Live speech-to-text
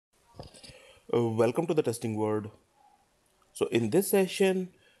Welcome to the testing world. So in this session,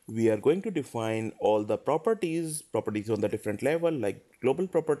 we are going to define all the properties on the different level like global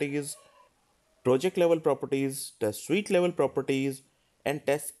properties, project level properties, test suite level properties, and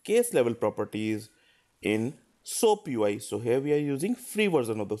test case level properties in SoapUI. So here we are using free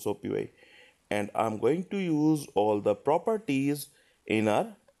version of the SoapUI, and I'm going to use all the properties in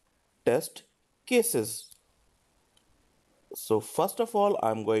our test cases. So first of all,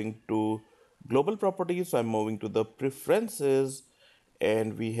 I'm going to global properties. So I'm moving to the preferences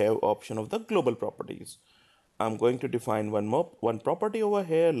and we have option of the global properties. I'm going to define one property over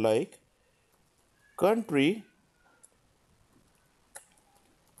here like country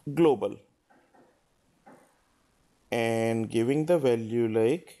global and giving the value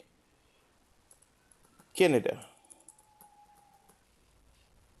like Canada.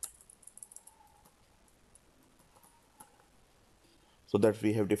 So that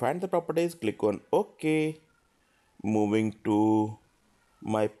we have defined the properties, click on OK. Moving to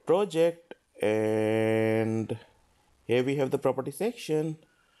my project, and here we have the property section,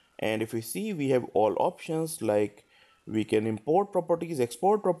 and if we see, we have all options like we can import properties,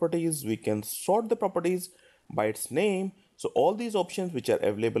 export properties, we can sort the properties by its name. So all these options which are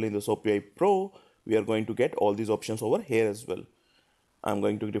available in the SoapUI Pro, we are going to get all these options over here as well. I'm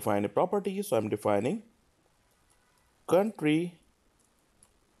going to define a property, so I'm defining country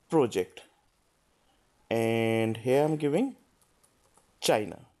project, and here I'm giving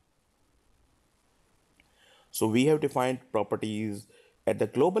China. So we have defined properties at the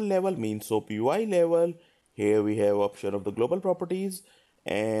global level, means SoapUI level. Here we have option of the global properties,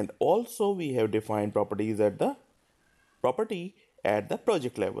 and also we have defined properties at the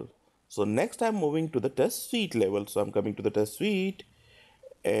project level. So next I'm moving to the test suite level. So I'm coming to the test suite,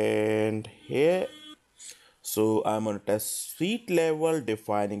 and here, so I'm on test suite level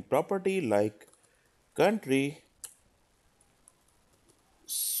defining property like country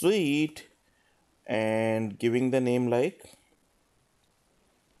suite and giving the name like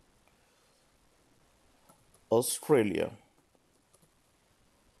Australia.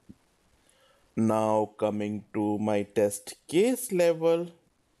 Now coming to my test case level,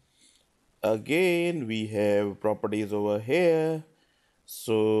 again we have properties over here.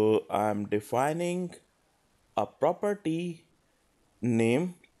 So I'm defining a property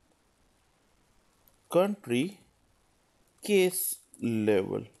name country case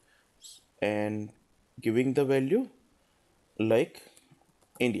level and giving the value like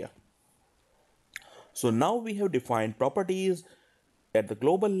India. So now we have defined properties at the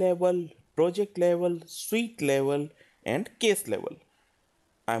global level, project level, suite level, and case level.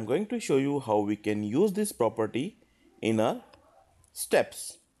 I'm going to show you how we can use this property in our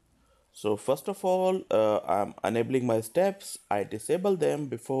steps. So first of all, I'm enabling my steps. I disable them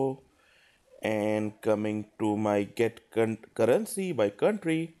before, and coming to my get currency by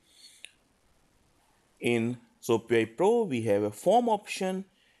country. In SoapUI Pro, we have a form option.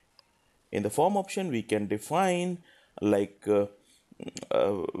 In the form option, we can define like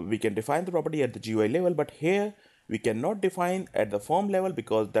we can define the property at the GUI level, but here we cannot define at the form level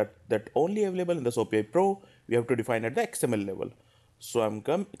because that only available in the SoapUI Pro. We have to define at the XML level. So I'm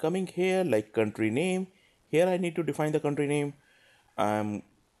coming here like country name. Here I need to define the country name. I'm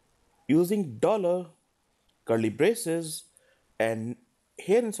using dollar curly braces, and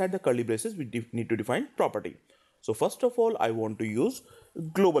here inside the curly braces we need to define property. So first of all, I want to use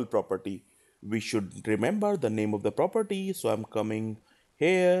global property. We should remember the name of the property. So I'm coming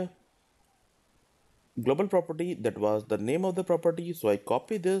here, global property, that was the name of the property. So I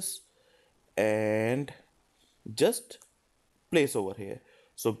copy this and just place over here.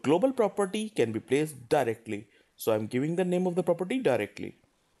 So global property can be placed directly. So I'm giving the name of the property directly,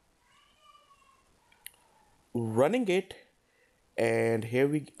 running it, and here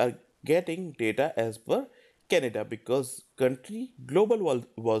we are getting data as per Canada because country global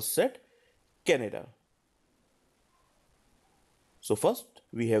was set Canada. So first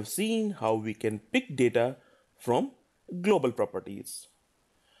we have seen how we can pick data from global properties.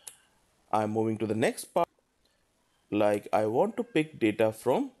 I'm moving to the next part, like I want to pick data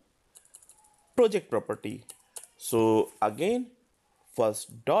from project property. So again,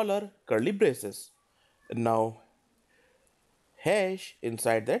 first dollar curly braces, now hash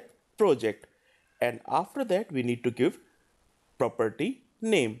inside that project, and after that we need to give property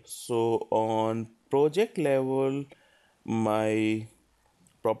name. So on project level, my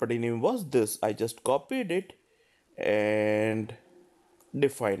property name was this. I just copied it and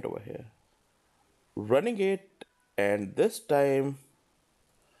defined over here, running it, and this time,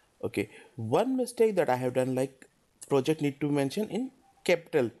 okay, one mistake that I have done, like project need to mention in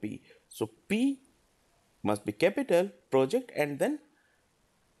capital P. So P must be capital, project, and then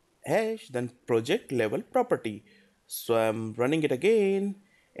hash, then project level property. So I'm running it again,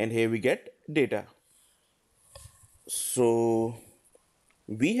 and here we get data. So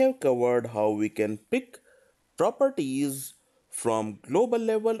we have covered how we can pick properties from global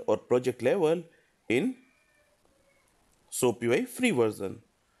level or project level in SoapUI free version.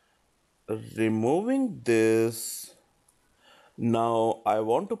 Removing this, now I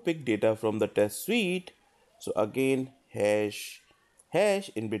want to pick data from the test suite. So again, hash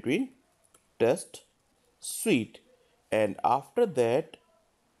in between test suite, and after that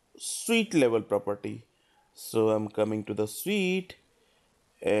suite level property. So I'm coming to the suite,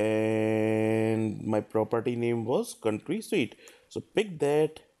 and my property name was country suite. So pick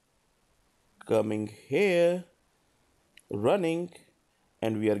that, coming here, running,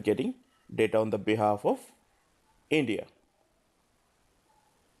 and we are getting data on the behalf of India.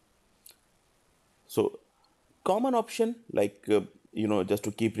 So common option, like just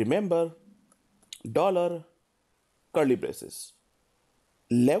to keep remember, dollar curly braces.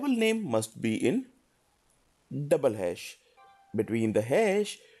 Level name must be in double hash. Between the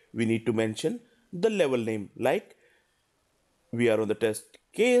hash, we need to mention the level name, like we are on the test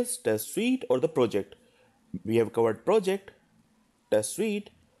case, test suite, or the project. We have covered project, test suite.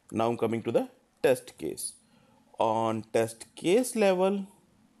 Now I'm coming to the test case. On test case level,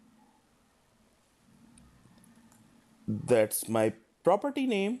 that's my property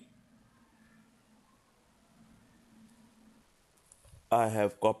name. I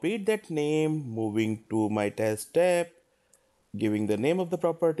have copied that name, moving to my test tab, giving the name of the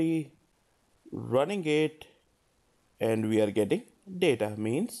property, running it, and we are getting data.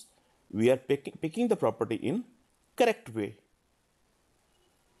 Means we are picking the property in correct way.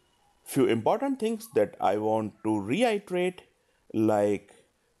 Few important things that I want to reiterate, like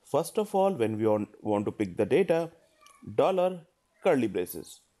first of all, when we want to pick the data, dollar curly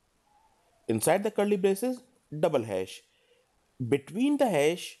braces. Inside the curly braces, double hash. Between the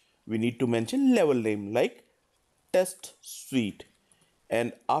hash, we need to mention level name like test suite.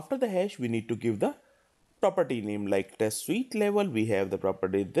 And after the hash, we need to give the property name like test suite level. We have the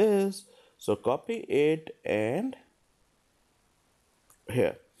property this. So copy it and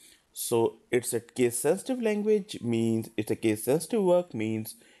here. So it's a case sensitive language, means it's a case sensitive work,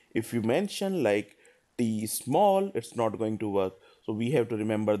 means if you mention like T small, it's not going to work. So we have to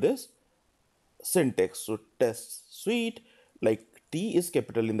remember this syntax. So test suite, like T is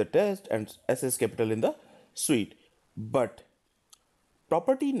capital in the test and S is capital in the suite. But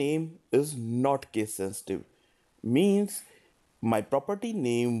property name is not case sensitive, means my property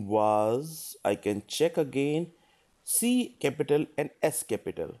name was, I can check again, C capital and S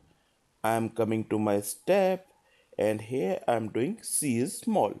capital. I am coming to my step, and here I am doing C is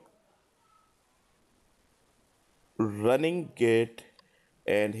small, running get,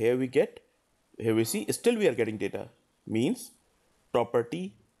 and here we see still we are getting data, means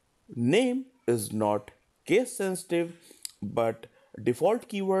property name is not case sensitive, but default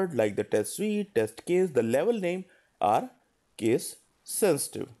keyword like the test suite, test case, the level name are case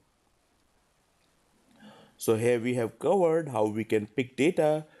sensitive. So here we have covered how we can pick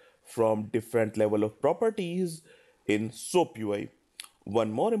data from different level of properties in SoapUI.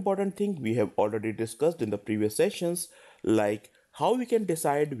 One more important thing we have already discussed in the previous sessions, like how we can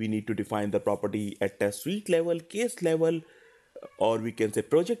decide we need to define the property at test suite level, case level, or we can say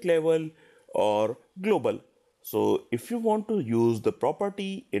project level or global. So if you want to use the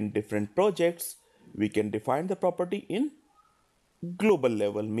property in different projects, we can define the property in global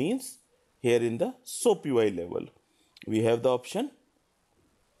level, means here in the SoapUI level, we have the option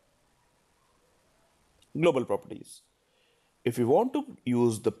global properties. If we want to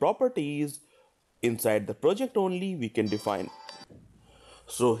use the properties inside the project only, we can define.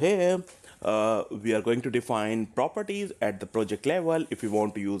 So here we are going to define properties at the project level if we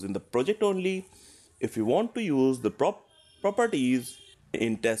want to use in the project only. If we want to use the properties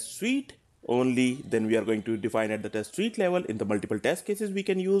in test suite only, then we are going to define at the test suite level. In the multiple test cases we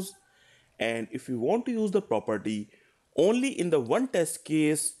can use. And if we want to use the property only in the one test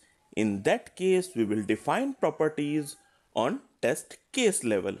case, in that case we will define properties on test case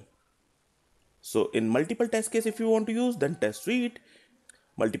level. So in multiple test case if you want to use, then test suite.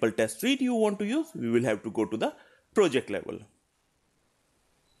 Multiple test suite you want to use, we will have to go to the project level.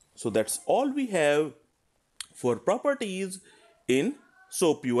 So that's all we have for properties in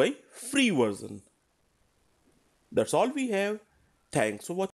SoapUI free version. That's all we have. Thanks for watching.